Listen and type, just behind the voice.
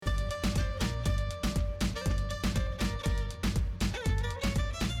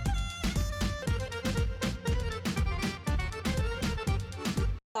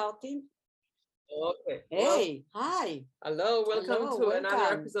starting? Okay. Hey, hi. Hello, welcome Hello, to another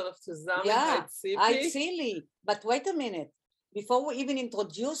welcome. episode of Zusammen. Yeah, hi, Tzipi. Silly. But wait a minute. Before we even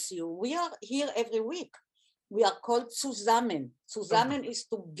introduce you, we are here every week. We are called Zusammen. Zusammen is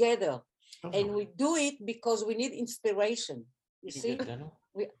together. And we do it because we need inspiration. You see?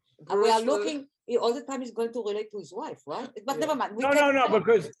 We are looking, all the time he's going to relate to his wife, right? But never mind. No,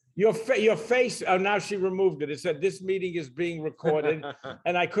 because your face, oh, now she removed it. It said this meeting is being recorded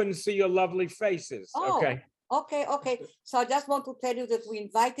and I couldn't see your lovely faces. Oh, okay. Okay. So I just want to tell you that we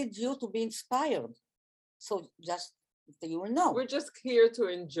invited you to be inspired. So just so you will know. We're just here to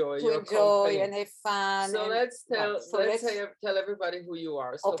enjoy your company. And have fun. So let's tell everybody who you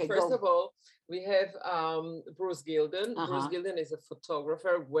are. So Okay, first go. of all, we have Bruce Gilden. Bruce Gilden is a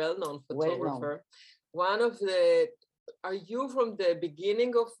photographer, well-known photographer. One of the, are you from the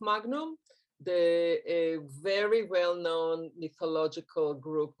beginning of Magnum? The very well-known mythological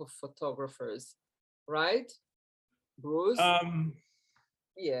group of photographers, right? Bruce?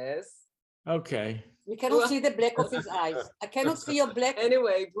 Yes. Okay. We cannot see the black of his eyes. I cannot see your black.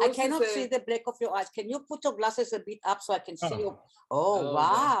 Anyway, Bruce I cannot see the black of your eyes. Can you put your glasses a bit up so I can see you? Oh,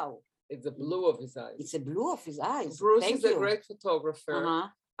 wow. It's the blue of his eyes. It's the blue of his eyes. Bruce is a great photographer.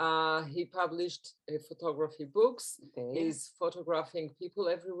 He published photography books. Okay. He's photographing people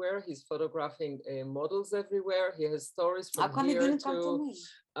everywhere. He's photographing models everywhere. He has stories from How come here he didn't to. come to me?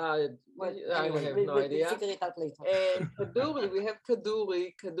 Well, Anyway, I have no idea. We'll figure it out later. And Kaduri, we have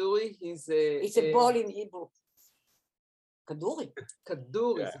Kaduri. Kaduri, it's a ball in Hebrew. Kaduri.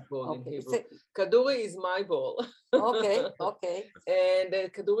 Kaduri is a ball in Hebrew. It's Kaduri is my ball. Okay. And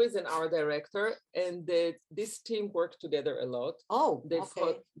Kaduri is an art director, and this team worked together a lot. Oh,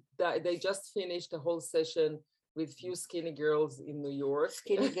 They just finished a whole session with few skinny girls in New York.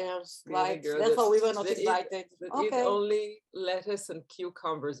 Skinny girls, right? Therefore, we were not invited. Eat only lettuce and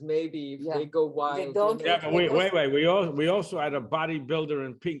cucumbers, maybe if they go wild. They don't. Yeah, but wait. We also had a bodybuilder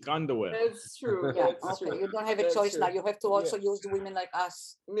in pink underwear. That's true. Yeah, that's true. You don't have a choice now. You have to also use women like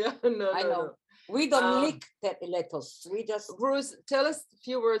us. Yeah, no. I know. We don't lick lettuce. We just. Bruce, tell us a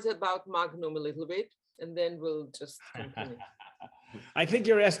few words about Magnum a little bit, and then we'll just continue. I think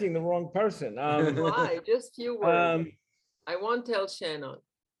you're asking the wrong person. Why? Just few words. I won't tell Shannon.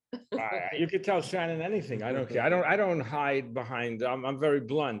 You could tell Shannon anything. I don't care. I don't hide behind. I'm very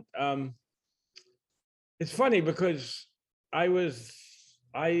blunt. It's funny because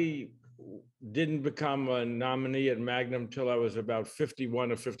I didn't become a nominee at Magnum till I was about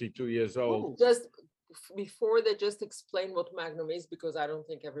 51 or 52 years old. Just before they just explain what Magnum is, because I don't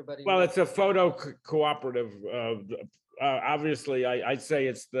think everybody Well, knows. it's a photo cooperative. Obviously, I'd say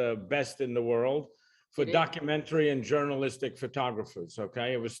it's the best in the world for documentary and journalistic photographers.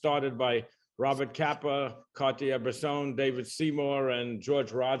 Okay, it was started by Robert Capa, Cartier-Bresson, David Seymour, and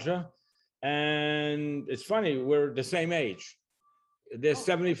George Raja. And it's funny, we're the same age. Their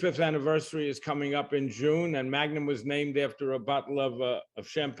 75th anniversary is coming up in June, and Magnum was named after a bottle of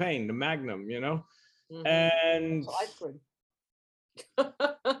champagne, the Magnum, you know. And ice cream.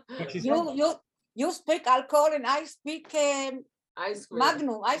 You speak alcohol and I speak ice cream.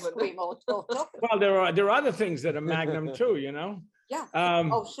 Magnum ice cream or chocolate. Well, there are other things that are Magnum too, you know. Yeah.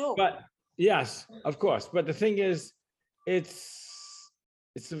 Sure. But yes, of course. But the thing is, it's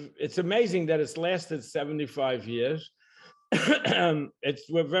amazing that it's lasted 75 years. We're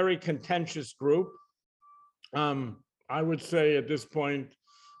a very contentious group. I would say at this point,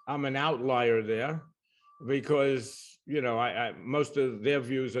 I'm an outlier there because, you know, most of their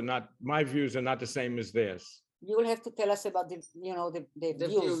views are not, my views are not the same as theirs. You will have to tell us about the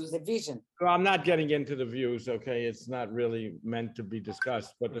views, the vision. Well, I'm not getting into the views, okay? It's not really meant to be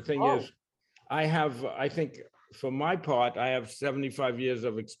discussed. But the thing is, I think for my part, I have 75 years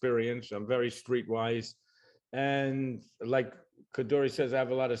of experience. I'm very streetwise. And like Kaduri says, I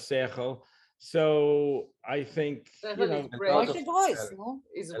have a lot of seichel. So I think, you know,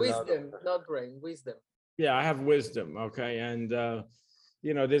 is wisdom, not brain, wisdom. Yeah, I have wisdom, okay? And,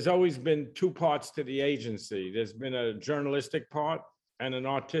 you know, there's always been two parts to the agency. There's been a journalistic part and an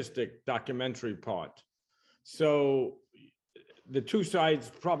artistic documentary part. So the two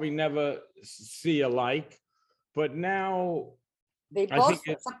sides probably never see alike, but now they both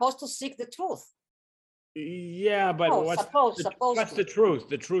supposed to seek the truth. Yeah, but what's the truth?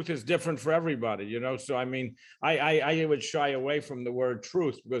 The truth is different for everybody, you know? So, I mean, I would shy away from the word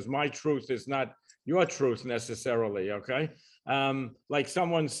truth because my truth is not your truth necessarily, okay? Like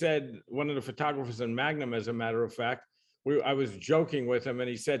someone said, one of the photographers in Magnum, as a matter of fact, I was joking with him and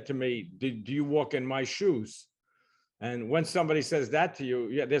he said to me, do you walk in my shoes? And when somebody says that to you,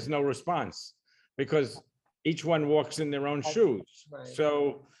 yeah, there's no response because each one walks in their own shoes. Right.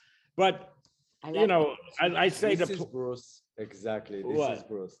 So, but you know, I say this is Bruce. Exactly. This is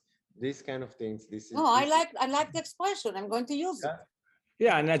Bruce. These kind of things. This is. No, I like the expression. I'm going to use it.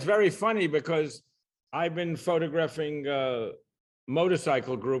 Yeah, and that's very funny because I've been photographing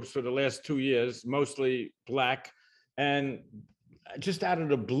motorcycle groups for the last 2 years, mostly black, and just out of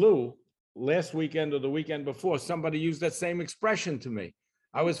the blue, last weekend or the weekend before, somebody used that same expression to me.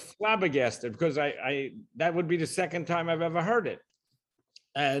 I was flabbergasted because I that would be the second time I've ever heard it.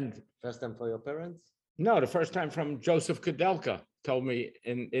 And first time for your parents? No, the first time from Joseph Kudelka told me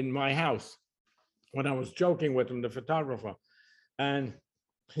in my house when I was joking with him, the photographer. And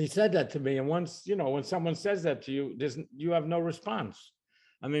he said that to me. And once, you know, when someone says that to you, you have no response.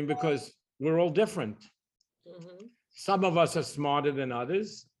 I mean, because we're all different. Mm-hmm. Some of us are smarter than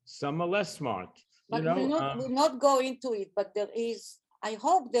others. Some are less smart. But we'll not go into it, but there is, I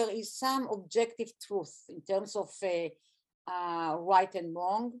hope there is some objective truth in terms of right and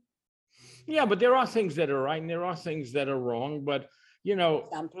wrong. Yeah, but there are things that are right and there are things that are wrong. But, you know,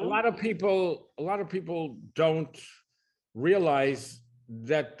 a lot of people don't realize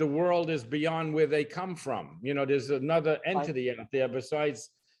that the world is beyond where they come from. You know, there's another entity out there besides,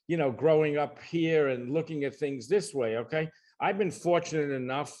 you know, growing up here and looking at things this way. Okay. I've been fortunate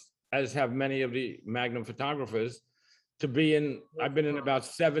enough, as have many of the Magnum photographers, to be in, I've been in about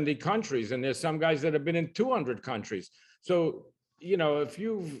 70 countries, and there's some guys that have been in 200 countries. So, you know, if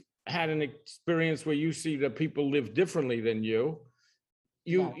you've had an experience where you see that people live differently than you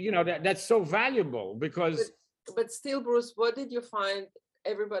know, that's so valuable because. But still, Bruce, what did you find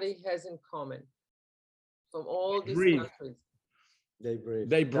everybody has in common from all these countries? They breathe.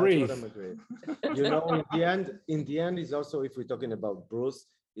 They breathe. That's what I'm agreed. You know, in the end is also, if we're talking about Bruce,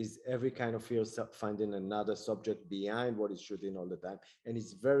 is every kind of fear finding another subject behind what he's shooting all the time, and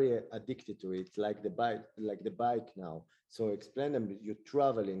he's very addicted to it, like the bike now. So explain them, you're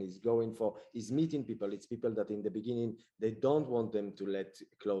traveling, he's meeting people. It's people that in the beginning they don't want them to let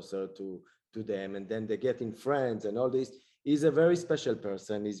closer to them, and then they get in friends and all this. He's a very special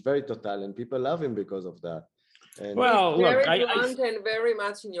person. He's very total, and people love him because of that. And well, look, very blunt and very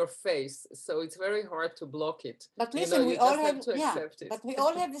much in your face, so it's very hard to block it. But listen, we all have to accept it. But we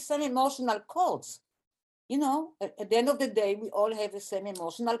all have the same emotional codes. You know, at the end of the day, we all have the same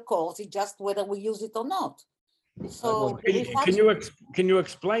emotional codes. It's just whether we use it or not. So can you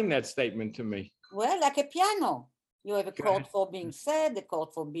explain that statement to me? Well, like a piano, you have a chord for being sad, a chord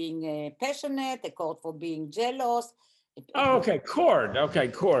for being passionate, a chord for being jealous. Oh, okay, chord. Okay,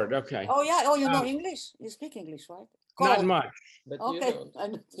 chord. Okay. Oh, yeah. Oh, you know English? You speak English, right? Chord. Not much. But okay.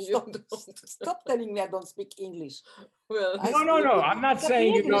 Stop telling me I don't speak English. Well, no. I'm not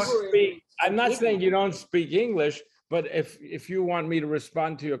saying you don't speak. I'm not saying you don't speak English. But if you want me to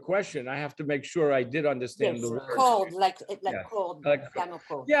respond to your question, I have to make sure I did understand the word. Chord, like chord, piano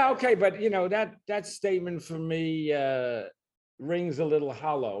chord. Yeah. Okay, but you know that statement for me rings a little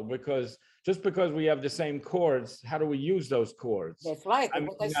hollow because. Just because we have the same chords, how do we use those chords? That's right.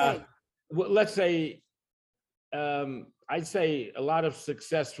 Let's say, I'd say a lot of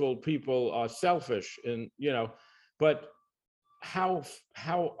successful people are selfish, and you know, but how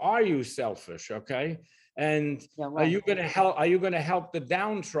are you selfish? Okay, and are you going to help? Are you going to help the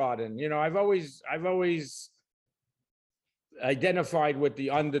downtrodden? You know, I've always identified with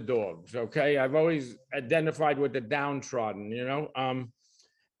the underdogs. Okay, I've always identified with the downtrodden. You know,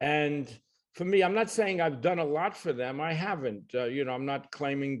 and for me, I'm not saying I've done a lot for them. I haven't. You know, I'm not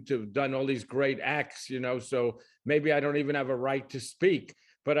claiming to have done all these great acts, you know, so maybe I don't even have a right to speak.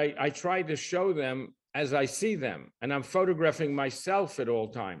 But I try to show them as I see them. And I'm photographing myself at all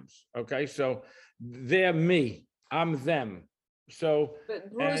times. Okay, so they're me. I'm them. So.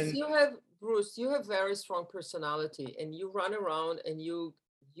 But Bruce, you have very strong personality, and you run around and you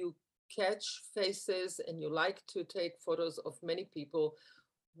catch faces and you like to take photos of many people.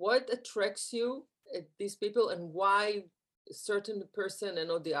 What attracts you at these people, and why a certain person and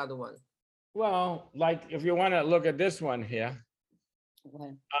not the other one? Well, like if you want to look at this one here.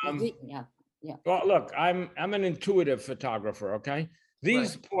 Yeah. Well, look, I'm an intuitive photographer. Okay,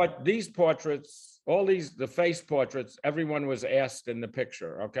 these portraits, all the face portraits, everyone was asked in the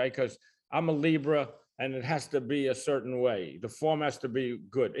picture. Okay, because I'm a Libra. And it has to be a certain way. The form has to be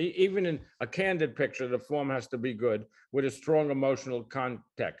good. Even in a candid picture, the form has to be good with a strong emotional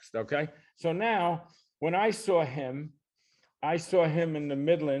context, okay? So now, when I saw him in the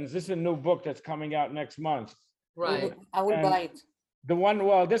Midlands. This is a new book that's coming out next month. Right. I will buy it. The one,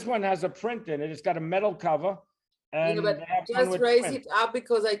 well, this one has a print in it. It's got a metal cover. And yeah, but just raise it up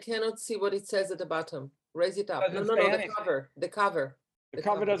because I cannot see what it says at the bottom. Raise it up. No, the cover. The cover. The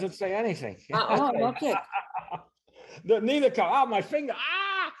cover doesn't say anything. Oh, not yet. Neither color. Oh, my finger.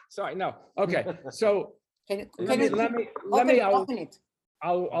 Ah, sorry. No. Okay. So let me. Open it.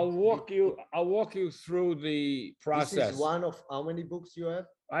 I'll walk you through the process. This is one of how many books you have?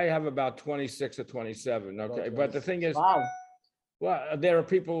 I have about 26 or 27. Okay, but the thing is, Wow. well, there are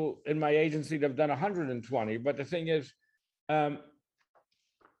people in my agency that have done 120. But the thing is, I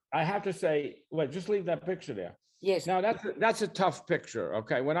have to say, well, just leave that picture there. Yes. Now that's a tough picture.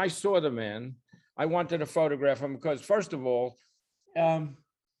 Okay, when I saw the man, I wanted to photograph him because, first of all, to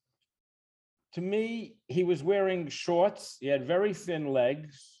me, he was wearing shorts. He had very thin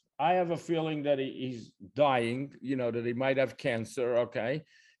legs. I have a feeling that he's dying, that he might have cancer, okay?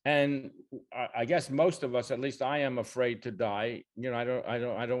 And I guess most of us, at least I am afraid to die. I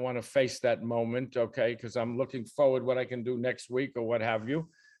don't want to face that moment, okay? Because I'm looking forward what I can do next week or what have you.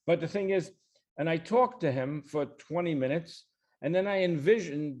 But the thing is, and I talked to him for 20 minutes, and then I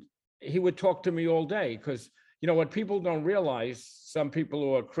envisioned he would talk to me all day because, what people don't realize, some people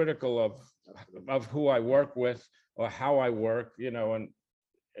who are critical of who I work with or how I work,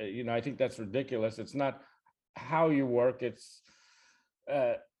 and I think that's ridiculous. It's not how you work, it's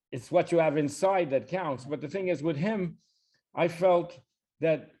what you have inside that counts. But the thing is, with him, I felt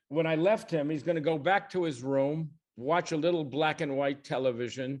that when I left him, he's going to go back to his room, watch a little black and white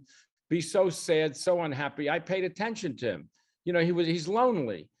television, be so sad, so unhappy. I paid attention to him. He's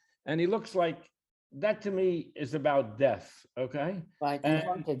lonely, and he looks like that. To me is about death. Okay. Right.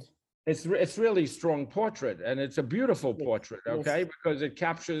 And it's really strong portrait, and it's a beautiful portrait, okay? Yes. Because it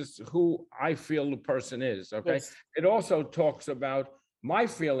captures who I feel the person is, okay? Yes. It also talks about my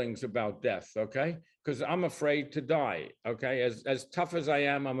feelings about death, okay? Because I'm afraid to die, okay? As tough as I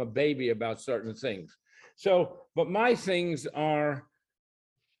am, I'm a baby about certain things. So, but my things are,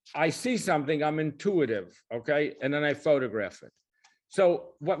 I see something, I'm intuitive, okay? And then I photograph it.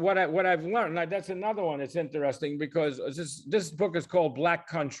 So what I've learned, now that's another one. It's interesting because this book is called Black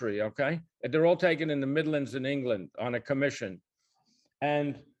Country, okay? They're all taken in the Midlands in England on a commission.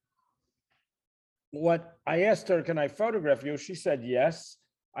 And what I asked her, can I photograph you? She said yes.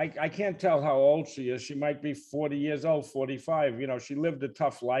 I can't tell how old she is. She might be 40 years old, 45. She lived a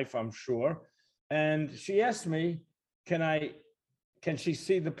tough life, I'm sure. And she asked me, can she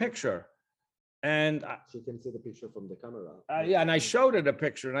see the picture? And she can see the picture from the camera. Yeah, and I showed her the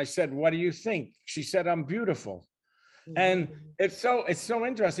picture, and I said, "What do you think?" She said, "I'm beautiful." And it's so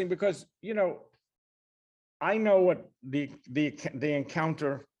interesting because I know what the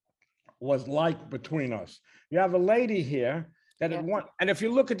encounter was like between us. You have a lady here that and if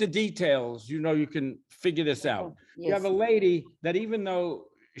you look at the details, you can figure this out. Yes. You have a lady that even though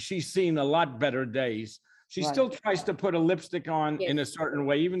she's seen a lot better days, she still tries to put a lipstick on in a certain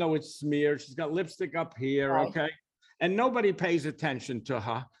way, even though it's smeared. She's got lipstick up here, okay? And nobody pays attention to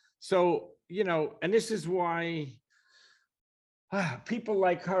her. So, and this is why people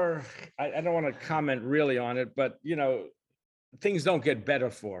like her, I don't want to comment really on it, but, things don't get better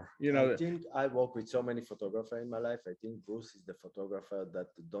for, I think I work with so many photographers in my life. I think Bruce is the photographer that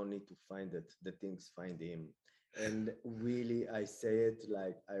don't need to find it, the things find him. And really, I say it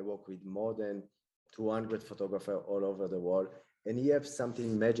like I work with more than 200 photographers all over the world, and he has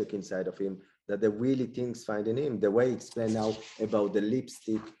something magic inside of him that the really things find in him. The way he explained now about the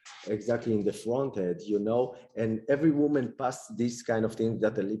lipstick exactly in the front head, and every woman pass this kind of thing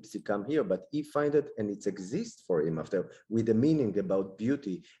that the lipstick come here, but he find it and it exists for him after with the meaning about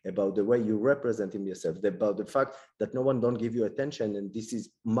beauty, about the way you represent him yourself, about the fact that no one don't give you attention, and this is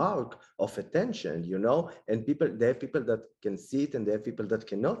mark of attention, and there are people that can see it and there are people that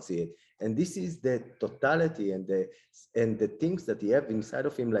cannot see it. And this is the totality and the things that he have inside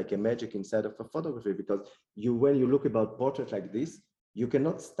of him, like a magic inside of a photography, because when you look about portrait like this, you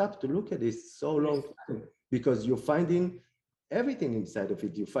cannot stop to look at this so long time because you're finding everything inside of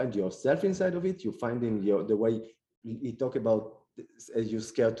it. You find yourself inside of it. You find in the way you talk about as you're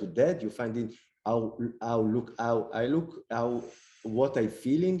scared to death. You find in what I'm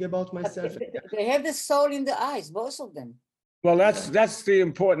feeling about myself. They have the soul in the eyes, both of them. Well, that's the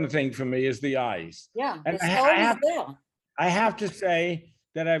important thing for me is the eyes. Yeah, and the soul is there. I have to say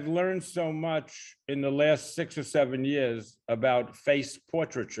that I've learned so much in the last 6 or 7 years about face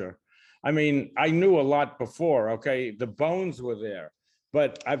portraiture. I mean, I knew a lot before, okay? The bones were there,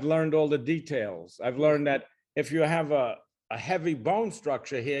 but I've learned all the details. I've learned that if you have a heavy bone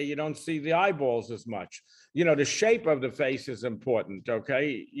structure here, you don't see the eyeballs as much. The shape of the face is important,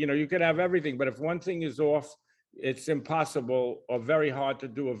 okay? You could have everything, but if one thing is off, it's impossible or very hard to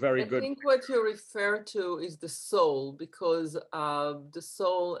do a very good. I think what you refer to is the soul, because the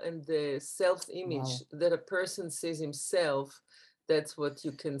soul and the self-image that a person sees himself, that's what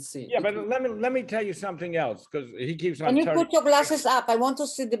you can see. Yeah, but let me tell you something else, because he keeps on Can you turning. put your glasses up? I want to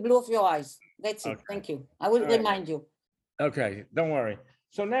see the blue of your eyes. That's it. Okay. Thank you. I will All right. remind you. Okay, don't worry.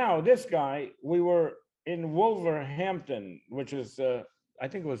 So now this guy, we were in Wolverhampton, which is, I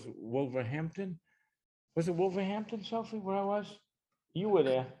think it was Wolverhampton. Was it Wolverhampton, Sophie, where I was? You were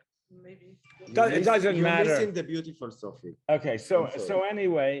there. Maybe. It doesn't You're matter. missing the beautiful Sophie. Okay, so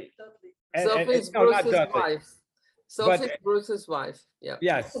anyway. Sophie is no, not Bruce's Dudley. wife. Sophie is Bruce's wife. Yeah.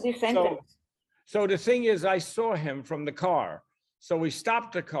 Yes. The sentence. So the thing is, I saw him from the car. So we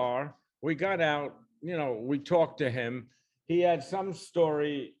stopped the car. We got out, we talked to him. He had some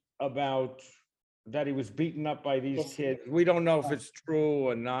story about that he was beaten up by these Yes. kids. We don't know if it's true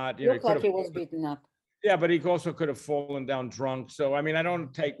or not. Looked like he was beaten up. Yeah, but he also could have fallen down drunk. So, I mean, I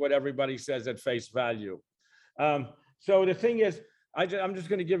don't take what everybody says at face value. So the thing is, I'm just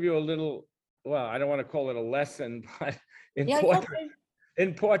going to give you a little, well, I don't want to call it a lesson, but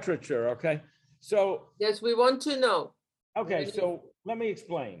in portraiture, okay? So. Yes, we want to know. Okay, so let me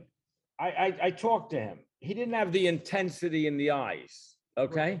explain. I talked to him. He didn't have the intensity in the eyes,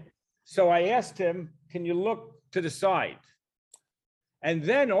 okay? So I asked him, can you look to the side? And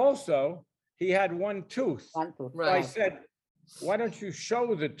then also, he had one tooth. One tooth. So I said, why don't you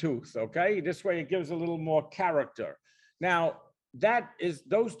show the tooth, okay? This way it gives a little more character. Now,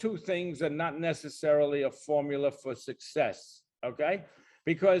 those two things are not necessarily a formula for success, okay?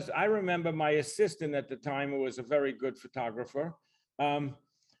 Because I remember my assistant at the time, who was a very good photographer.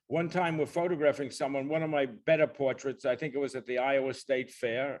 One time we're photographing someone, one of my better portraits, I think it was at the Iowa State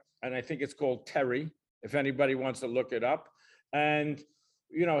Fair, and I think it's called Terry, if anybody wants to look it up. And,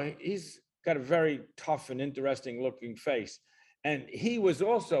 he's got a very tough and interesting looking face. And he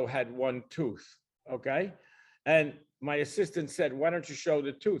also had one tooth, okay? And my assistant said, why don't you show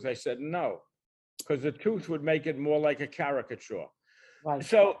the tooth? I said, no, because the tooth would make it more like a caricature. Right.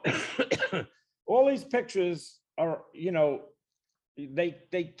 So all these pictures are,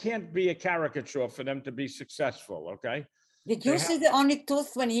 they can't be a caricature for them to be successful, okay? Did you see the only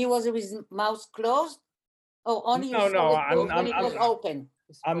tooth when he was with his mouth closed? Oh, only No, when it was open.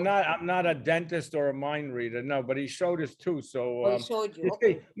 I'm not a dentist or a mind reader, no, but he showed us too. So he showed you.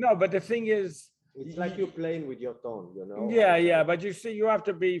 Okay. No, but the thing is, it's like you're playing with your tongue, Yeah, but you see, you have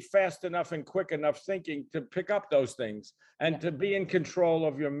to be fast enough and quick enough thinking to pick up those things and to be in control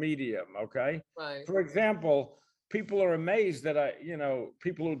of your medium, okay? Right. For example, people are amazed that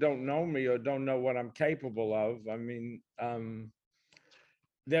people who don't know me or don't know what I'm capable of. I mean,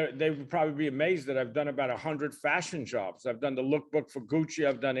 they would probably be amazed that I've done about 100 fashion jobs. I've done the lookbook for Gucci.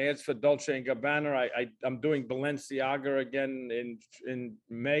 I've done ads for Dolce & Gabbana. I'm doing Balenciaga again in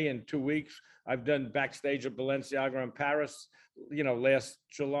May in 2 weeks. I've done backstage at Balenciaga in Paris, last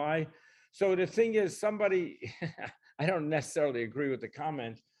July. So the thing is, somebody, I don't necessarily agree with the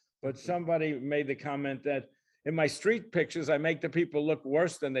comment, but somebody made the comment that in my street pictures, I make the people look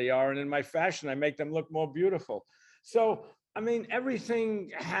worse than they are. And in my fashion, I make them look more beautiful. So, I mean,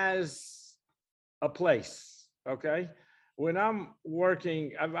 everything has a place, okay? When I'm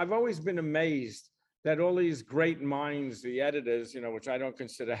working, I've always been amazed that all these great minds, the editors, which I don't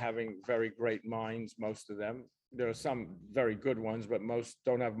consider having very great minds, most of them. There are some very good ones, but most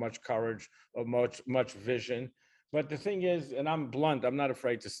don't have much courage or much vision. But the thing is, and I'm blunt, I'm not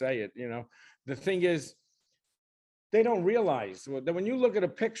afraid to say it, the thing is, they don't realize that when you look at a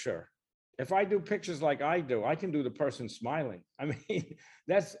picture, if I do pictures like I do, I can do the person smiling. I mean,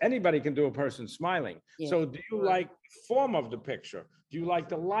 anybody can do a person smiling. Yeah. So do you like the form of the picture? Do you like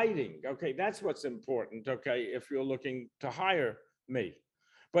the lighting? Okay, that's what's important, okay, if you're looking to hire me.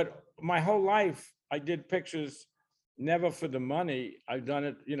 But my whole life, I did pictures never for the money. I've done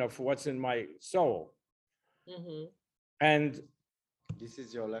it, for what's in my soul. Mm-hmm. And this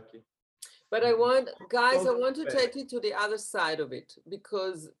is your lucky. But I want to take you to the other side of it,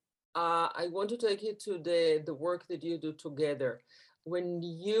 because I want to take you to the work that you do together. When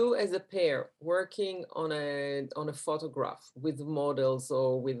you, as a pair, working on a photograph with models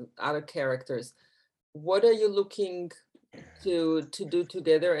or with other characters, what are you looking to do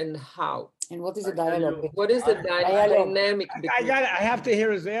together, and how? And what is the dialogue? What is the dynamic? I have to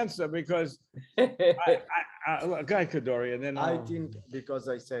hear his answer, because go ahead, Kaduri, and then I think, because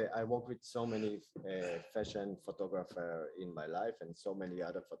I work with so many fashion photographer in my life and so many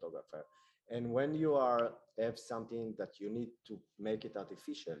other photographers. And when you have something that you need to make it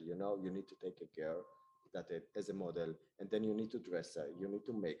artificial, you need to take a girl as a model, and then you need to dress her, you need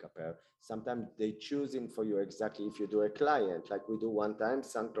to make up her. Sometimes they choosing for you exactly. If you do a client, like we do one time,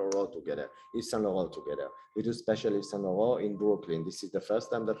 Saint Laurent together, Yves Saint Laurent together. We do special Yves Saint Laurent in Brooklyn. This is the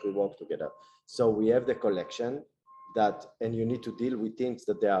first time that we work together. So we have the collection. that, and you need to deal with things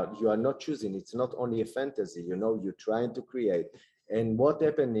that you are not choosing. It's not only a fantasy, you know, you're trying to create. And what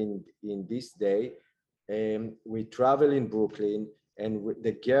happened in this day, we travel in Brooklyn, and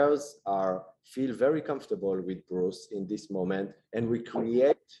the girls feel very comfortable with Bruce in this moment, and we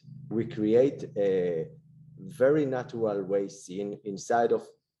create a very natural way scene inside of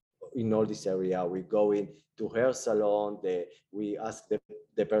in all this area. We go in to hair salon, we ask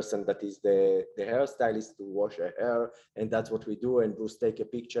the person that is the hairstylist to wash her hair, and that's what we do, and Bruce take a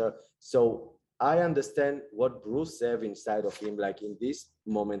picture. So I understand what Bruce have inside of him, like in this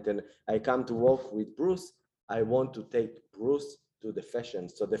moment, and I come to work with Bruce. I want to take Bruce to the fashion.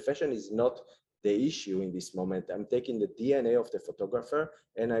 So the fashion is not the issue in this moment. I'm taking the DNA of the photographer,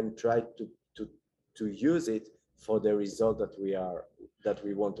 and I'm trying to use it for the result that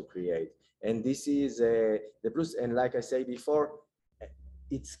we want to create. And this is the Bruce. And like I said before,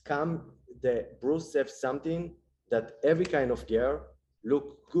 the Bruce have something that every kind of girl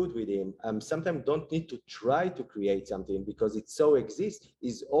look good with him. Sometimes don't need to try to create something because it so exists,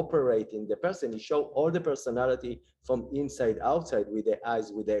 is operating the person. He show all the personality from inside outside, with the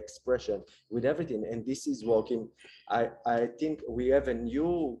eyes, with the expression, with everything. And this is working. I think we have a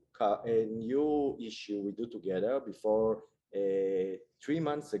new issue we do together before 3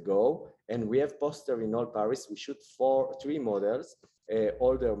 months ago, and we have poster in all Paris. We shoot 3 models,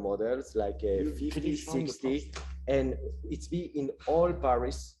 older models like 50, 60, and it's be in all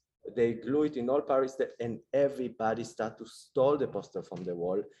Paris. They glue it in all Paris, and everybody start to steal the poster from the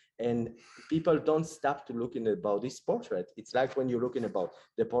wall. And people don't stop to looking about this portrait. It's like when you're looking about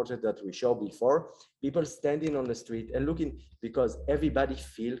the portrait that we showed before, people standing on the street and looking, because everybody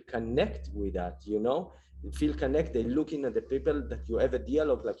feel connect with that, you know, feel connected, looking at the people that you have a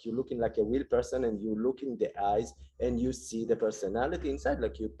dialogue, like you're looking like a real person, and you look in the eyes and you see the personality inside,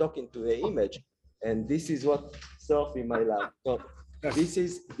 like you're talking to the image. And this is what Sophie, my love. So this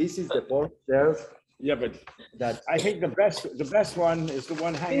is the portrait. Yeah, but I think the best one is the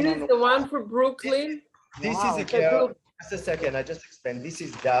one hanging on the one for Brooklyn. This is a girl. Just a second, I just explain. This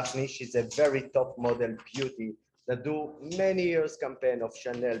is Daphne. She's a very top model beauty that do many years campaign of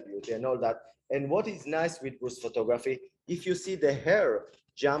Chanel beauty and all that. And what is nice with Bruce photography, if you see the hair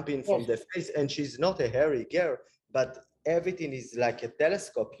jumping from the face, and she's not a hairy girl, but everything is like a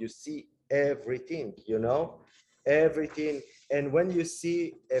telescope. You see everything, you know, everything. And when you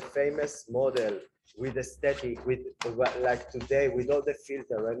see a famous model with aesthetic, with like today, with all the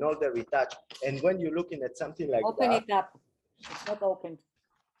filter and all the retouch, and when you're looking at something like open it up. It's not open.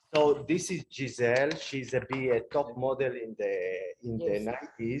 So this is Giselle. She's a top model in the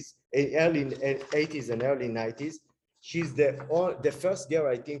 90s, early 80s and early 90s. She's the first girl,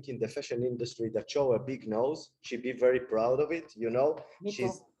 I think, in the fashion industry that show a big nose. She'd be very proud of it, you know.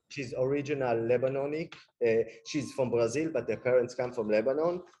 She's original Lebanonic. She's from Brazil, but her parents come from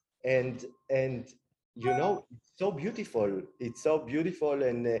Lebanon, and you know, it's so beautiful. It's so beautiful,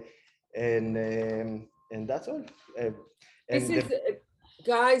 and that's all.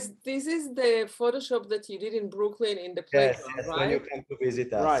 Guys, this is the Photoshop that you did in Brooklyn in the playground, yes, right? When you come to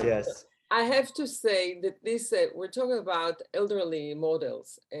visit us, right. Yes. I have to say that this, we're talking about elderly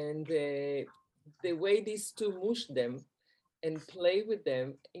models, and the way these two mush them and play with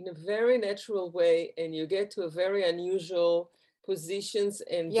them in a very natural way, and you get to a very unusual positions.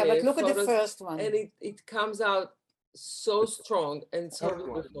 And yeah, but look at the first one. And it comes out so strong and so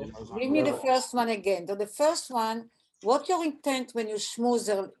beautiful. Give me the first one again. So the first one, what's your intent when you schmooze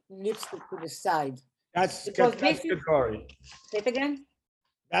the lipstick to the side? That's Kaduri. Say it again.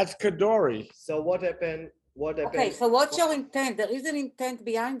 That's Kaduri. So what happened? Okay, so what's your intent? There is an intent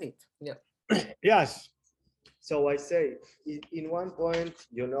behind it. Yeah. Yes. So I say, in one point,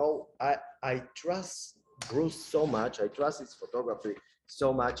 you know, I trust Bruce so much. I trust his photography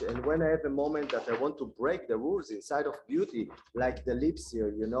so much. And when I have a moment that I want to break the rules inside of beauty, like the lips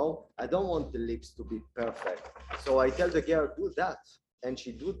here, you know, I don't want the lips to be perfect. So I tell the girl, do that. And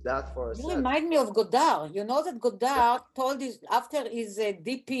she do that for herself. You remind me of Godard. You know that Godard told his, after his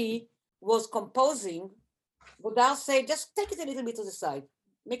DP was composing, Godard said, just take it a little bit to the side.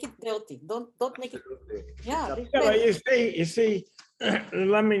 Make it dirty. Don't make it. Yeah. But you see,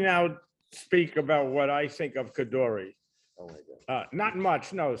 let me now speak about what I think of Kaduri. Oh my God. Not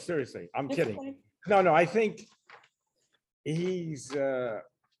much. No, seriously. I'm kidding. No, I think he's,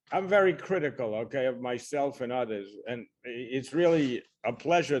 I'm very critical, okay, of myself and others. And it's really a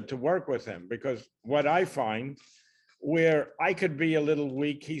pleasure to work with him, because what I find, where I could be a little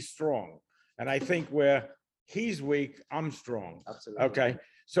weak, he's strong. And I think where he's weak, I'm strong. Absolutely. Okay.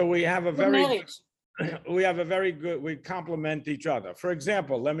 So we have a we have a very good, we complement each other. For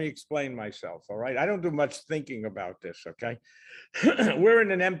example, let me explain myself, all right? I don't do much thinking about this, okay? We're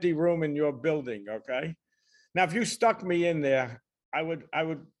in an empty room in your building, okay? Now, if you stuck me in there, I would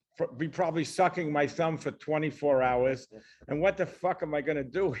be probably sucking my thumb for 24 hours. And what the fuck am I gonna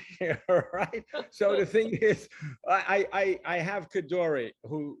do here, right? So the thing is, I have Kaduri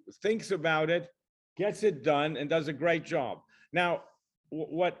who thinks about it, gets it done, and does a great job. Now,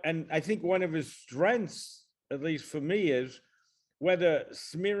 and I think one of his strengths, at least for me, is whether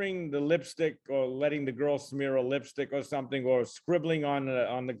smearing the lipstick or letting the girl smear a lipstick or something, or scribbling on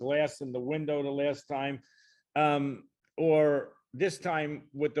the glass in the window the last time, or this time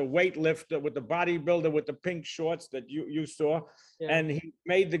with the weightlifter, with the bodybuilder, with the pink shorts that you saw, and he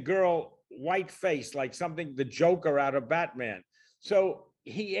made the girl white face, like something, the Joker out of Batman. So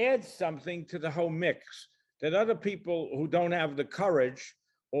he adds something to the whole mix that other people who don't have the courage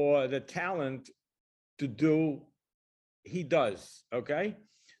or the talent to do, he does, okay?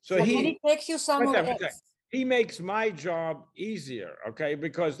 So he takes you somewhere else. He makes my job easier, okay?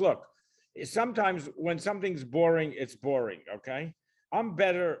 Because look, sometimes when something's boring, it's boring, okay? I'm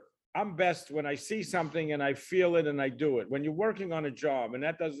best when I see something and I feel it and I do it. When you're working on a job, and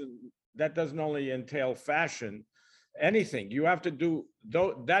that doesn't only entail fashion, anything, you have to do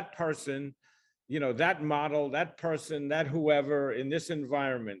that person, you know, that model, that person, that whoever in this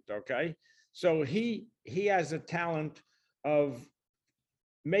environment, okay? So he has a talent of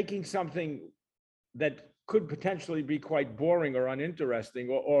making something that could potentially be quite boring or uninteresting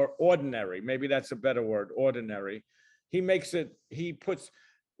or ordinary. Maybe that's a better word, ordinary. He puts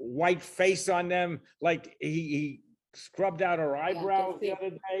white face on them, like he scrubbed out her eyebrow the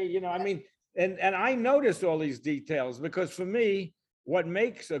other day, you know, I mean, and I noticed all these details because for me, what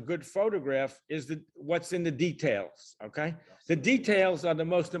makes a good photograph is what's in the details, okay? The details are the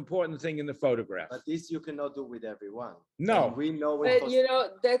most important thing in the photograph. But this you cannot do with everyone. No. And we know But you know,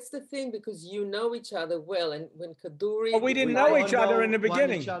 that's the thing, because you know each other well. And when Kaduri... Well, we didn't know each other in the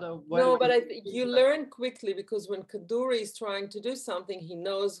beginning. No, but you learn quickly, because when Kaduri is trying to do something, he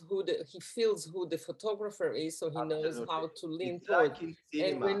knows he feels who the photographer is, so he knows how to lean forward.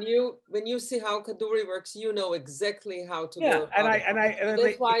 And when you see how Kaduri works, you know exactly how to go. And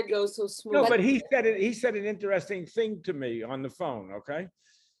that's why it goes so smooth. No, but he said an interesting thing to me on the phone, okay?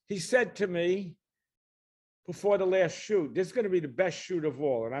 He said to me before the last shoot, this is going to be the best shoot of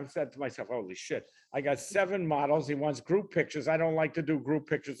all. And I've said to myself, holy shit, I got 7 models. He wants group pictures. I don't like to do group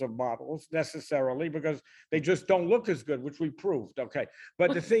pictures of models necessarily because they just don't look as good, which we proved, okay?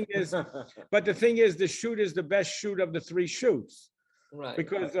 But the thing is, the shoot is the best shoot of the 3 shoots. Right.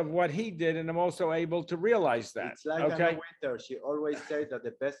 Because of what he did, and I'm also able to realize that. It's like Anna Winter. She always said that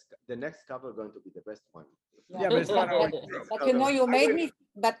the next cover going to be the best one. Yeah, but it's not always true. But you know, you made me.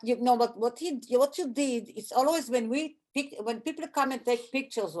 But you know, but what you did, it's always when people come and take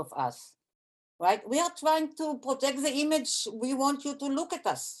pictures of us, right? We are trying to project the image we want you to look at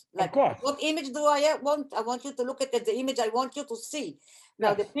us. Like, of course. What image do I want? I want you to look at the image I want you to see.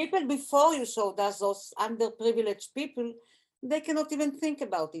 Now, the people before you showed us, those underprivileged people, they cannot even think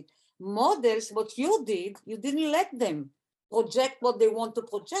about it. Models, what you did, you didn't let them project what they want to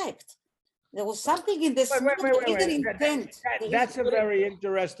project. There was something in this intent. That's a very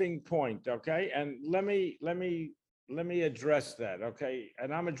interesting point, okay? And let me address that, okay?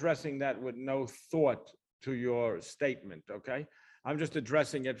 And I'm addressing that with no thought to your statement, okay? I'm just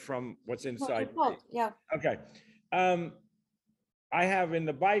addressing it from what's inside me. Yeah. Okay. I have in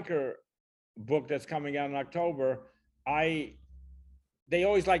the biker book that's coming out in October, they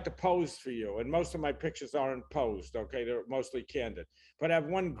always like to pose for you, and most of my pictures aren't posed, okay? They're mostly candid. But I have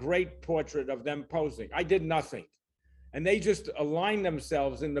one great portrait of them posing. I did nothing. And they just align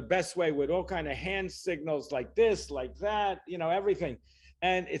themselves in the best way with all kind of hand signals like this, like that, you know, everything.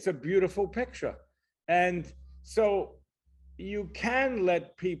 And it's a beautiful picture. And so you can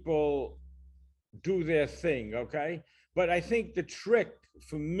let people do their thing, okay? But I think the trick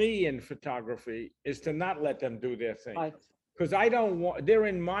for me in photography is to not let them do their thing. Right. Because I don't want, they're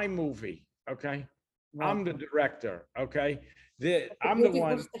in my movie, okay? Right. I'm the director, okay? I'm the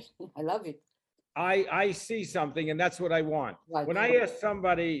one. I love it. I see something and that's what I want. Right. When I ask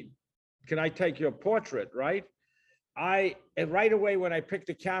somebody, can I take your portrait, right? Right away when I pick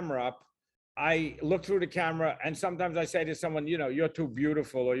the camera up, I look through the camera and sometimes I say to someone, you know, you're too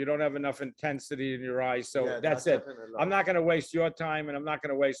beautiful or you don't have enough intensity in your eyes. So that's it. I'm not going to waste your time and I'm not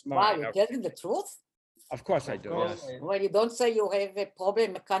going to waste mine. Wow, you're telling the truth? Of course I do, yes. Well, you don't say you have a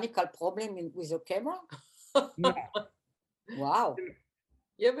problem, mechanical problem with your camera? No. Wow.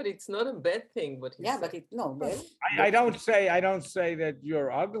 Yeah, but it's not a bad thing. What he Yeah, said. but no, well, I don't say that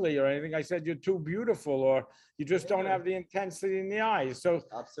you're ugly or anything. I said you're too beautiful, or you just don't have the intensity in the eyes. So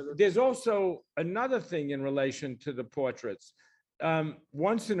Absolutely. there's also another thing in relation to the portraits.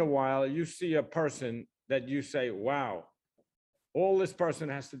 Once in a while, you see a person that you say, wow, all this person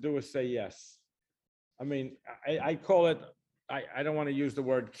has to do is say yes. I mean, I call it, I don't want to use the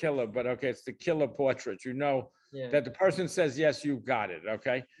word killer, but okay, it's the killer portrait. You know, that the person says, yes, you got it,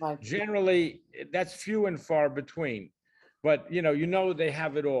 okay? right. Generally, that's few and far between. But, you know they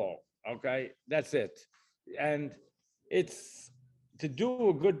have it all, okay? That's it. And it's, to do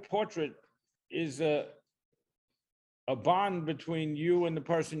a good portrait is a bond between you and the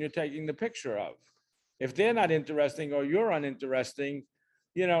person you're taking the picture of. If they're not interesting or you're uninteresting,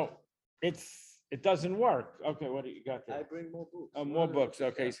 it doesn't work. Okay, what do you got I there? bring more books. Oh, more books.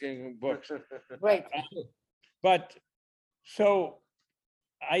 Okay, he's getting books. Great. But so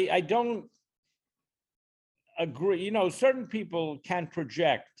I don't agree. Certain people can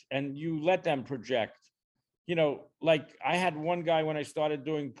project and you let them project. Like I had one guy when I started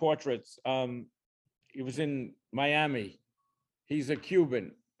doing portraits. He was in Miami. He's a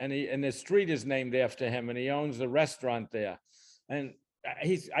Cuban, and the street is named after him, and he owns a restaurant there. And I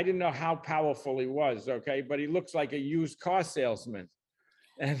didn't know how powerful he was, okay, but he looks like a used car salesman.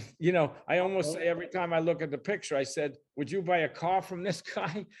 And I almost say every time I look at the picture, I said, would you buy a car from this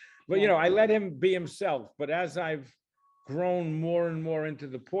guy? But I let him be himself. But as I've grown more and more into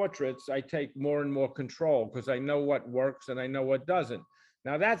the portraits, I take more and more control because I know what works and I know what doesn't.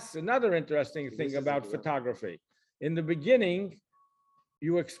 Now, that's another interesting thing about photography. In the beginning,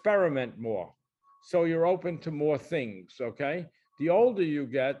 you experiment more. So you're open to more things, okay? The older you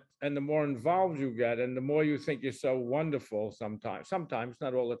get and the more involved you get and the more you think you're so wonderful sometimes,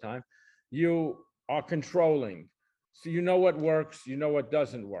 not all the time, you are controlling. So you know what works, you know what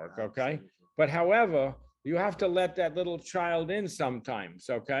doesn't work, okay? But however, you have to let that little child in sometimes,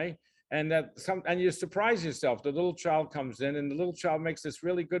 okay? And you surprise yourself. The little child comes in and the little child makes this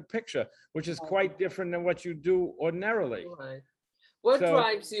really good picture, which is quite different than what you do ordinarily. Right. What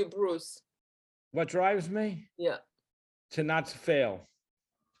drives you, Bruce? What drives me? Yeah. To not fail.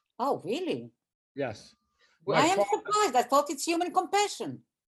 Oh, really? Yes. I am surprised. I thought it's human compassion.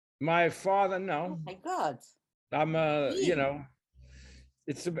 My father, no. Oh my God. I'm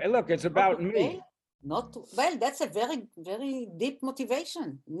it's about me. Well, that's a very, very deep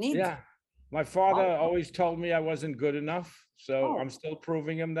motivation. Yeah. My father always told me I wasn't good enough. So I'm still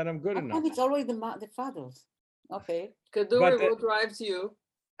proving him that I'm good enough. It's always the fathers. Okay. Kaduri, what drives you?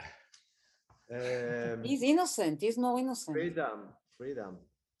 He's innocent. He's more innocent. Freedom.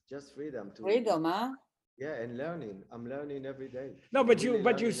 Just freedom. Freedom, huh? Yeah, and learning. I'm learning every day. No, but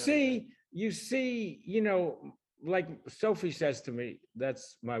you see, like Sophie says to me,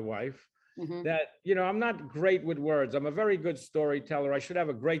 that's my wife, that, I'm not great with words. I'm a very good storyteller. I should have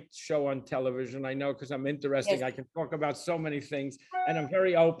a great show on television. I know, because I'm interesting. Yes. I can talk about so many things and I'm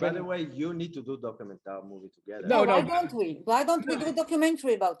very open. By the way, you need to do a documentary movie together. No, why don't we? Why don't we do a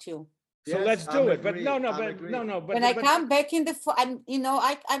documentary about you? So yes, let's do it. But no. But when I come back in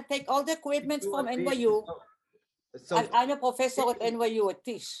I take all the equipment from NYU. I'm a professor at NYU at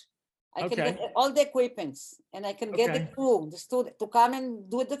Tisch. I can get all the equipments and I can get the crew, the student, to come and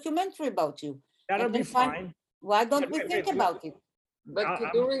do a documentary about you. That'll be fine. Why don't we think about it? But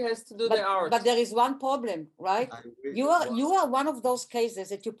Kaduri has to do the art. But there is one problem, right? You are one of those cases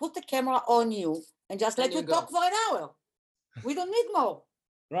that you put the camera on you and just let you talk for an hour. We don't need more.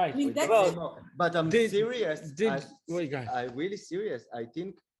 Right. I mean, but I'm serious. I'm really serious. I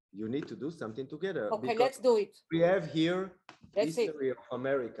think you need to do something together. Okay, let's do it. We have here history of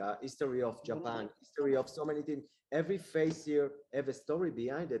America, history of Japan, history of so many things. Every face here have a story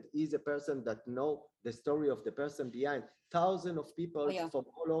behind it. Is a person that know the story of the person behind. Thousands of people from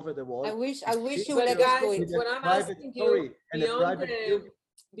all over the world. I wish you would let us do it. What I'm asking you,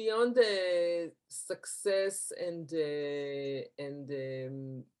 beyond the success and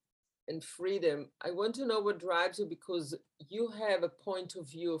freedom, I want to know what drives you, because you have a point of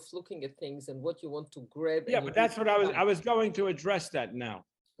view of looking at things and what you want to grab. Yeah, but that's what I was going to address that now.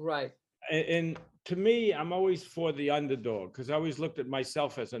 Right. And to me, I'm always for the underdog, because I always looked at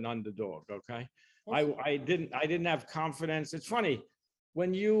myself as an underdog. Okay. I didn't have confidence. It's funny,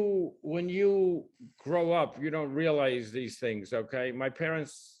 when you grow up, you don't realize these things. Okay. My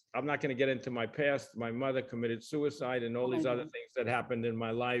parents, I'm not going to get into my past. My mother committed suicide and all these other things that happened in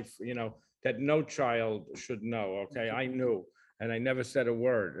my life, that no child should know. Okay. I knew, and I never said a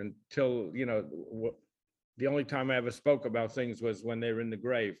word until, the only time I ever spoke about things was when they were in the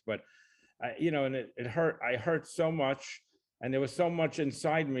grave. But, and it hurt. I hurt so much. and there was so much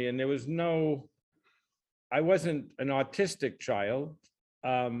inside me, and there was no, I wasn't an autistic child.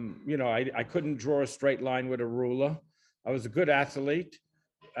 You know, I couldn't draw a straight line with a ruler. I was a good athlete.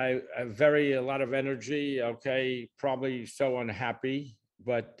 I a lot of energy, okay, probably so unhappy,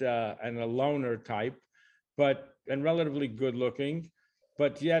 but, and a loner type, and relatively good looking,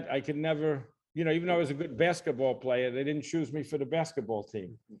 but yet I could never, you know, even though I was a good basketball player, they didn't choose me for the basketball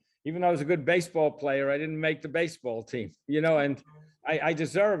team. Even though I was a good baseball player, I didn't make the baseball team, you know, and I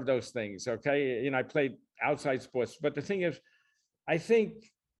deserved those things, okay? You know, I played outside sports, but the thing is, I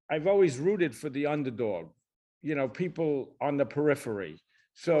think I've always rooted for the underdog, you know, people on the periphery.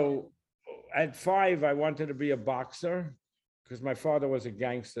 So at 5, I wanted to be a boxer because my father was a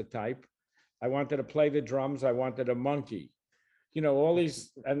gangster type. I wanted to play the drums. I wanted a monkey, you know, all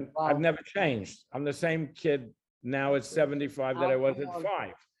these, and I've never changed. I'm the same kid now at 75 that I was at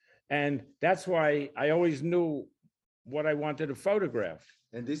 5. And that's why I always knew what I wanted to photograph.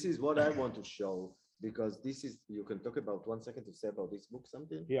 And this is what I want to show, because this is, you can talk about 1 second to say about this book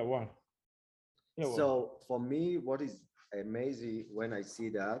something? Yeah, what? Yeah, so for me, what is amazing when I see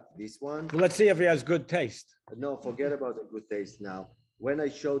that, this one. Well, let's see if he has good taste. No, forget about the good taste now. When I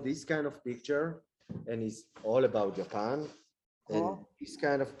show this kind of picture, and it's all about Japan, and this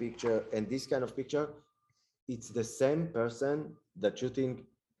kind of picture and this kind of picture, it's the same person that you think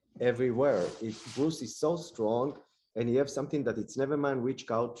everywhere. Bruce is so strong, and you have something that it's never mind which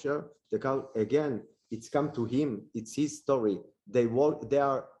culture. Again, it's come to him. It's his story. They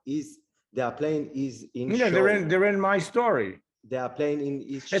are playing is in. Yeah, show. they're in my story. They are playing in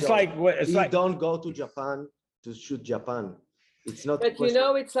his show. It's like don't go to Japan to shoot Japan. It's not. But you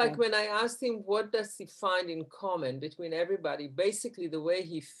know, it's like when I asked him what does he find in common between everybody. Basically, the way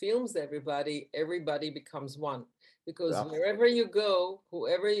he films everybody becomes one. Because wherever you go,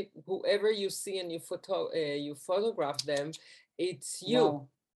 whoever you see and you photograph them, it's you. Wow.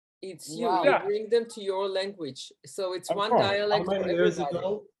 It's you. Wow. You bring them to your language. So it's one dialect. How many years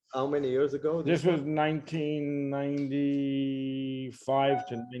ago? How many years ago? This was 1995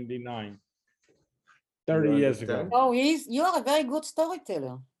 to 99. 30 years ago. Oh, you are a very good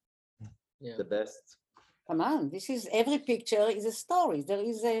storyteller. Yeah. The best. Come on, this is every picture is a story. There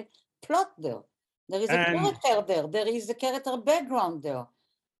is a plot there. There is a character there. There is a character background there.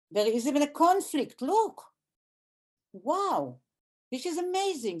 There is even a conflict. Look. Wow. This is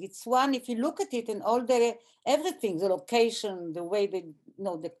amazing. It's one, if you look at it and all everything, the location, the way they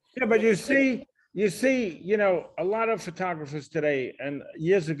Yeah, but you see, you know, a lot of photographers today, and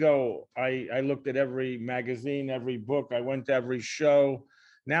years ago, I looked at every magazine, every book, I went to every show.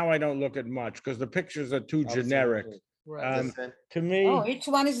 Now I don't look at much because the pictures are too generic. Right. To me. Each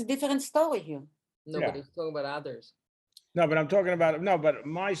one is a different story here. Nobody's talking about others. No, but I'm talking about, but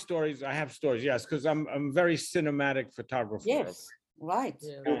my stories, I have stories, yes, because I'm very cinematic photographer. Yes, right.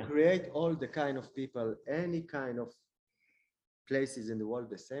 Yeah. To create all the kind of people, any kind of places in the world,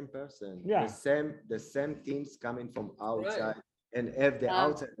 the same person, the same teams coming from outside, and have the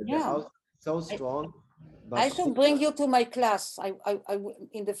outside, the outside so strong. I should bring you to my class. I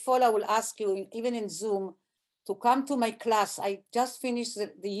in the fall I will ask you, even in Zoom, to come to my class. I just finished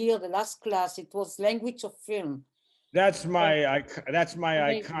the last class. It was language of film. That's my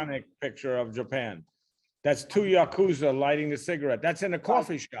iconic picture of Japan. That's 2 Yakuza lighting the cigarette. That's in a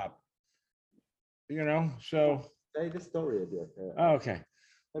coffee shop. You know, so. Say the story again. Okay.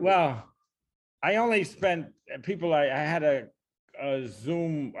 Well, I only spent I had a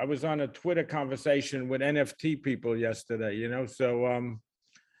Zoom, I was on a Twitter conversation with NFT people yesterday, you know, so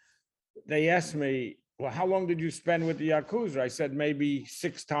they asked me, well, how long did you spend with the Yakuza? I said, maybe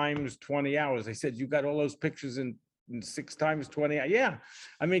 6 times 20 hours. They said, you got all those pictures in 6 times 20 hours? Yeah,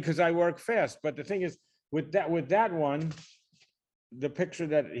 I mean, because I work fast. But the thing is, with that one, the picture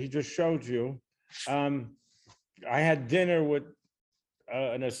that he just showed you, I had dinner with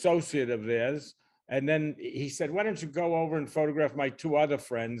an associate of theirs. And then he said, why don't you go over and photograph my 2 other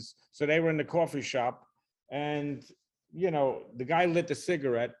friends? So they were in the coffee shop. And, you know, the guy lit the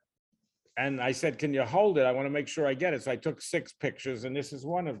cigarette. And I said, can you hold it? I want to make sure I get it. So I took 6 pictures, and this is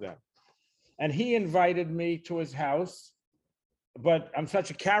one of them. And he invited me to his house. But I'm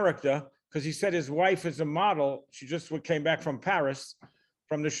such a character because he said his wife is a model. She just came back from Paris,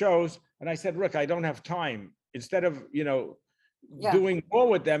 from the shows. And I said, Rick, I don't have time. Instead of, you know, doing more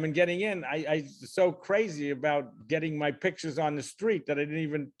with them and getting in, I so crazy about getting my pictures on the street that I didn't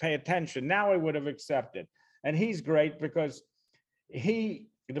even pay attention. Now I would have accepted. And he's great because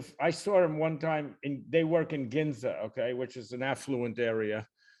I saw him one time, they work in Ginza, okay, which is an affluent area.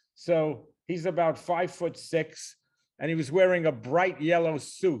 So he's about 5'6", and he was wearing a bright yellow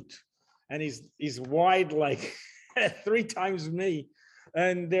suit, and he's wide like 3 times me,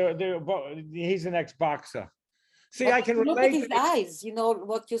 and he's an ex-boxer. See, But I can look at relate. his eyes. You know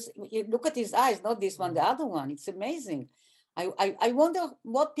what you look at his eyes, not this one, the other one. It's amazing. I wonder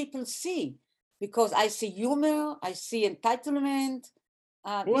what people see, because I see humor, I see entitlement.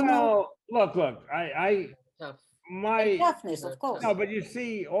 Well, look, my toughness, of course. no, but you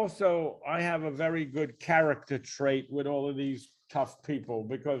see, also, I have a very good character trait with all of these tough people,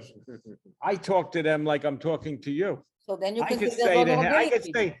 because I talk to them like I'm talking to you. So then you I can could see say to him,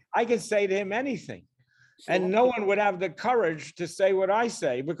 I could say to him anything, and no one would have the courage to say what I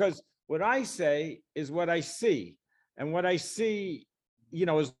say, because what I say is what I see, and what I see, you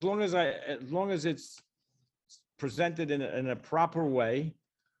know, as long as it's presented in a proper way,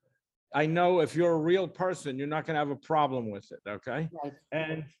 I know if you're a real person, you're not going to have a problem with it. Okay. Right.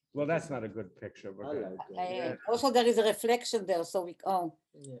 And well, that's not a good picture. But also, there is a reflection there. So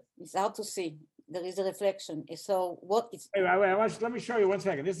it's hard to see. There is a reflection. So what is. Wait, let me show you 1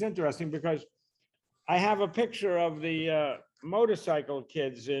 second. This is interesting because I have a picture of the motorcycle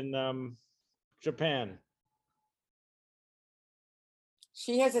kids in Japan.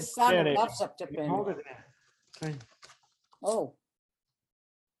 She has a son who loves up Japan. Hold it there. Oh.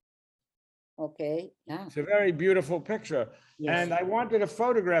 Okay. Yeah. It's a very beautiful picture. Yes. And I wanted to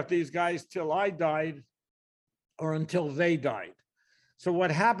photograph these guys till I died or until they died. So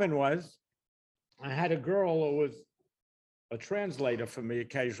what happened was I had a girl who was a translator for me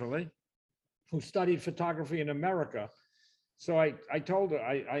occasionally, who studied photography in America. So I told her,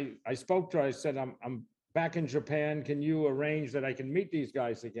 I spoke to her, I said, I'm back in Japan. Can you arrange that I can meet these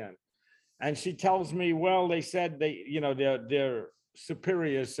guys again? And she tells me, well, they said their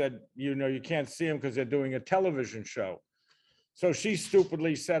superiors said, you can't see them because they're doing a television show. So she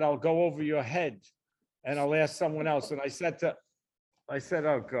stupidly said, I'll go over your head and I'll ask someone else. And I said,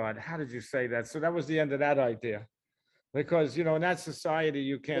 oh God, how did you say that? So that was the end of that idea. Because, in that society,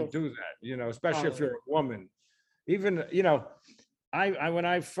 you can't do that, especially if you're a woman. Even, when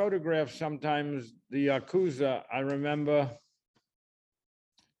I photograph sometimes the Yakuza, I remember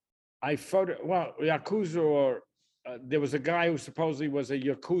Yakuza, or there was a guy who supposedly was a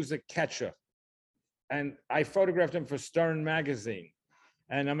Yakuza catcher. And I photographed him for Stern magazine.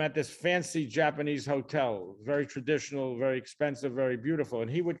 And I'm at this fancy Japanese hotel, very traditional, very expensive, very beautiful. And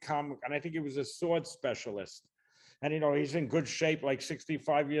he would come, and I think he was a sword specialist. And, he's in good shape, like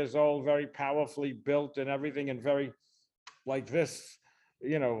 65 years old, very powerfully built and everything, and very like this,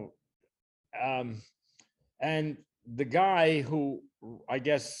 and the guy who, I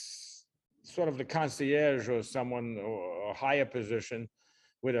guess, sort of the concierge or someone or a higher position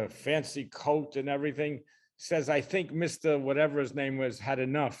with a fancy coat and everything, says, I think Mr. whatever his name was had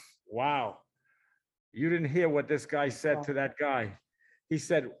enough. Wow. You didn't hear what this guy said to that guy. He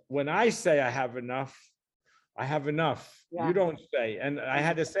said, when I say I have enough, I have enough. Yeah. You don't say. And I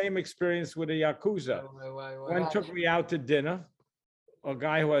had the same experience with a Yakuza. One took me out to dinner, a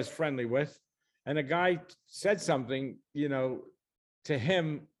guy who I was friendly with, and a guy said something, to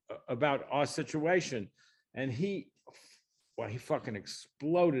him about our situation. And he fucking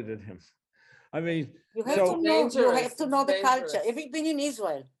exploded at him. I mean, you have to know the culture. Have you been in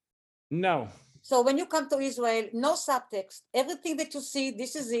Israel? No. So when you come to Israel, no subtext. Everything that you see,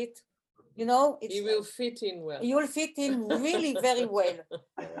 this is it. You will fit in well. You will fit in really very well.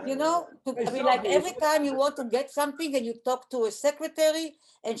 Like every time you want to get something and you talk to a secretary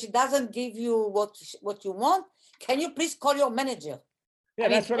and she doesn't give you what you want, can you please call your manager? Yeah,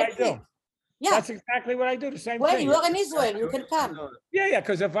 that's what I do. Yeah, that's exactly what I do. The same thing. Well, you are in Israel, you can come. Yeah,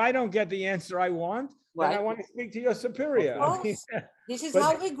 because if I don't get the answer I want, then I want to speak to your superior. This is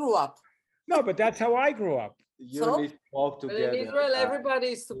how we grew up. No, but that's how I grew up. You need to talk together. But in Israel, everybody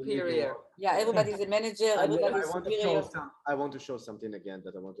is superior. Yeah, everybody's a manager. Everybody's superior. I want to show something again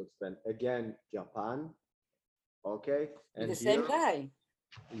that I want to explain. Again, Japan. Okay. And the same guy.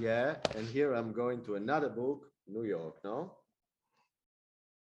 Yeah. And here I'm going to another book, New York, no?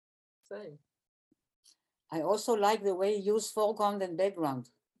 Same. I also like the way you use foreground and background.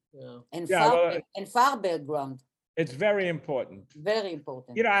 Yeah. And far background. It's very important. Very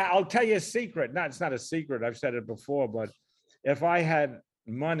important. I'll tell you a secret. No, it's not a secret. I've said it before, but if I had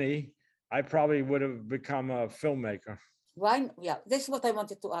money, I probably would have become a filmmaker. Why? Yeah, this is what I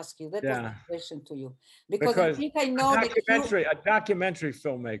wanted to ask you. That was my question to you. Because I think I know a documentary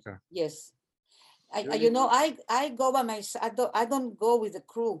filmmaker. Yes. I go by myself. I don't go with a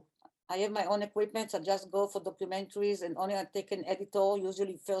crew. I have my own equipment. I just go for documentaries, and only I take an editor,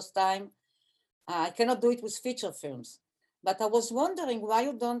 usually first time. I cannot do it with feature films, but I was wondering why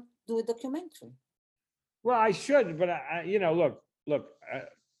you don't do a documentary. Well, I should, but look,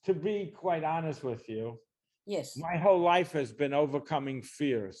 to be quite honest with you, Yes. My whole life has been overcoming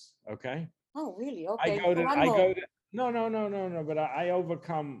fears. Okay. Oh, really? I Okay. go to, One I more. go to, no, but I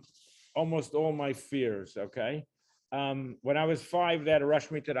overcome almost all my fears. Okay. When I was 5, they had to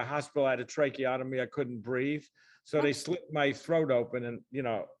rush me to the hospital. I had a tracheotomy. I couldn't breathe. So they slit my throat open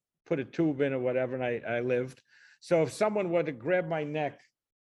and, put a tube in or whatever. And I lived. So if someone were to grab my neck,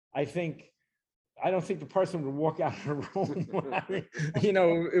 I don't think the person would walk out of the room. I mean,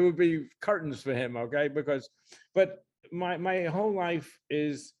 it would be curtains for him. Okay. But my whole life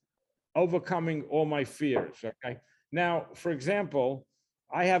is overcoming all my fears. Okay. Now, for example,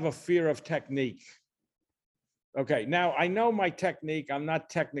 I have a fear of technique. Okay. Now I know my technique. I'm not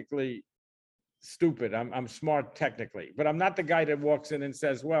technically stupid. I'm smart technically, but I'm not the guy that walks in and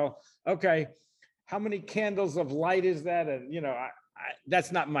says, well, okay, how many candles of light is that? And,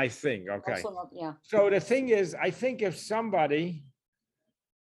 that's not my thing. Okay. Also not, yeah. So the thing is, I think if somebody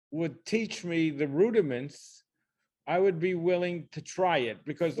would teach me the rudiments, I would be willing to try it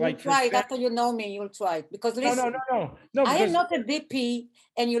because You'll try it after you know me, you'll try it. Because listen, no, I am because not a DP,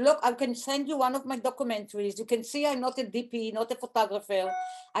 and you look, I can send you one of my documentaries. You can see I'm not a DP, not a photographer.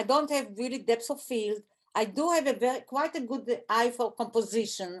 I don't have really depth of field. I do have quite a good eye for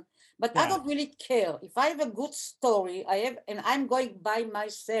composition, but I don't really care. If I have a good story, and I'm going by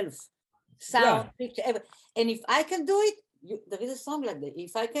myself, sound, picture, and if I can do it, there is a song like that.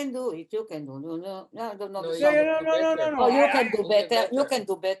 If I can do it, you can do. No, I don't know the song. No. Oh, you can do better. You can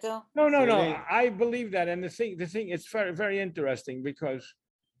do better. No. I believe that, and the thing, it's very, very interesting because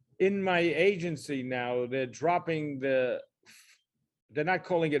in my agency now, they're not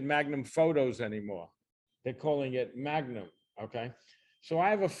calling it Magnum Photos anymore. They're calling it Magnum. Okay, so I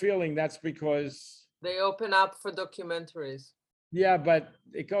have a feeling that's because they open up for documentaries. Yeah, but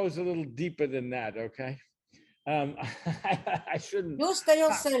it goes a little deeper than that. Okay. I shouldn't. You stay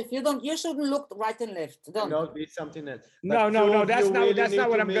yourself. You shouldn't look right and left. Don't. No, it's something else. No. That's not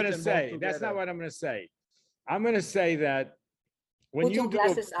what I'm going to say. That's not what I'm going to say. I'm going to say that when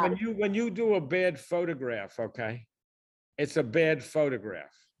you do a bad photograph, okay, it's a bad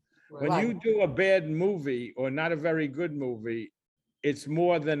photograph. Right. When you do a bad movie or not a very good movie, it's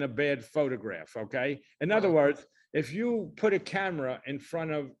more than a bad photograph. Okay. In other words, if you put a camera in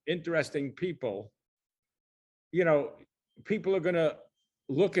front of interesting people, people are going to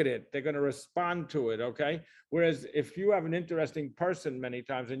look at it. They're going to respond to it. Okay. Whereas if you have an interesting person many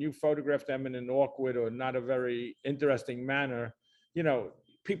times and you photograph them in an awkward or not a very interesting manner,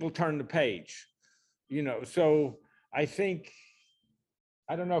 people turn the page, so I think,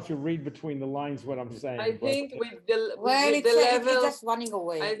 I don't know if you read between the lines what I'm saying. I think with the level, it's just running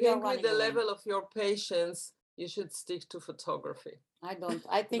away. I think with the level of your patience, you should stick to photography. I don't.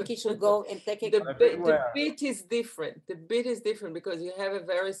 I think you should go and take it. The beat is different. The beat is different because you have a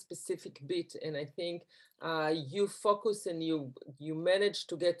very specific beat, and I think you focus and you manage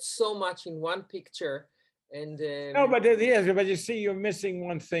to get so much in one picture. And no, but you see, you're missing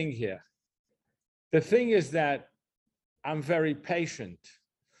one thing here. The thing is that I'm very patient.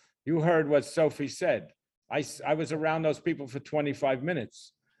 You heard what Sophie said. I was around those people for 25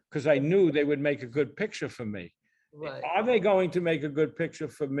 minutes because I knew they would make a good picture for me. Right. Are they going to make a good picture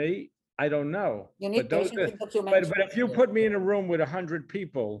for me? I don't know. You need but if you put me in a room with 100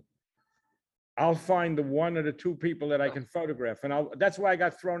 people, I'll find the 1 or the 2 people that I can photograph. And that's why I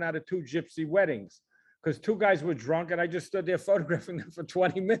got thrown out of 2 gypsy weddings, because 2 guys were drunk and I just stood there photographing them for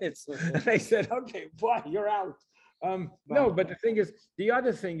 20 minutes. And they said, okay, bye, you're out. No, but the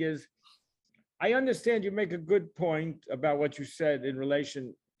other thing is, I understand you make a good point about what you said in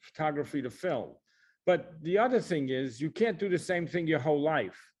relation photography to film. But the other thing is, you can't do the same thing your whole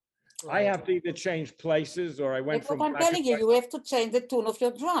life. Right. I have to either change places or I went from. I'm telling you, you have to change the tune of your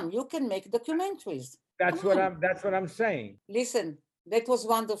drum. You can make documentaries. That's what I'm saying. Listen, that was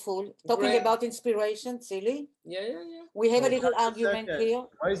wonderful. Talking about inspiration, silly. Yeah. We have a little argument here.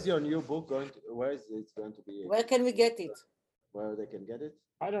 Where is your new book going to, where is it going to be? Where can we get it? Where they can get it?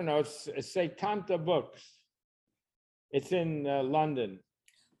 I don't know. It's Setanta Books. It's in London.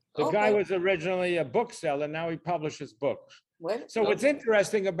 The guy was originally a bookseller. Now he publishes books. Well, so what's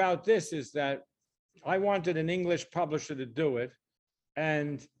interesting about this is that I wanted an English publisher to do it,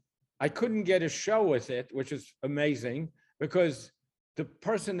 and I couldn't get a show with it, which is amazing because the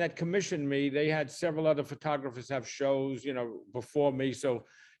person that commissioned me, they had several other photographers have shows, before me. So,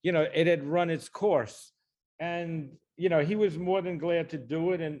 it had run its course, and, he was more than glad to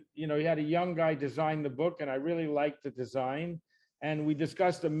do it. And, he had a young guy design the book, and I really liked the design. And we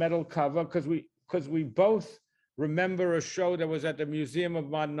discussed a metal cover because we both remember a show that was at the Museum of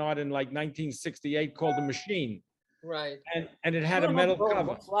Modern Art in like 1968 called The Machine. Right. And it had a metal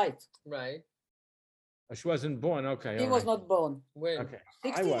cover. Right. She wasn't born. Okay. She all was right. not born. When? Okay. I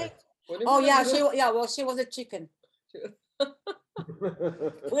 68. was. Oh yeah, she was a chicken.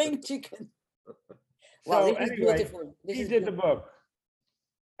 Plain chicken. Wow, So this is anyway, beautiful. This he is did the beautiful. book.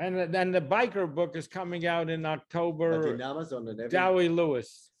 And then the biker book is coming out in But October. in Amazon and everything. Dowie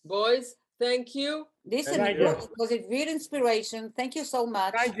Lewis. Boys, thank you. Listen, Thank it you. was a real inspiration. Thank you so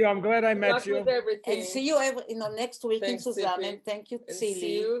much. Thank you. I'm glad I Good met luck you. with everything. And see you next week Thanks, in Suzanne. Zippy. Thank you, And see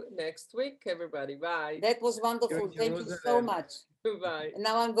Silly. you next week, everybody. Bye. That was wonderful. Thank you so much. Bye. And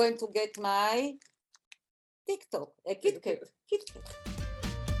now I'm going to get my TikTok, a Kit Kat.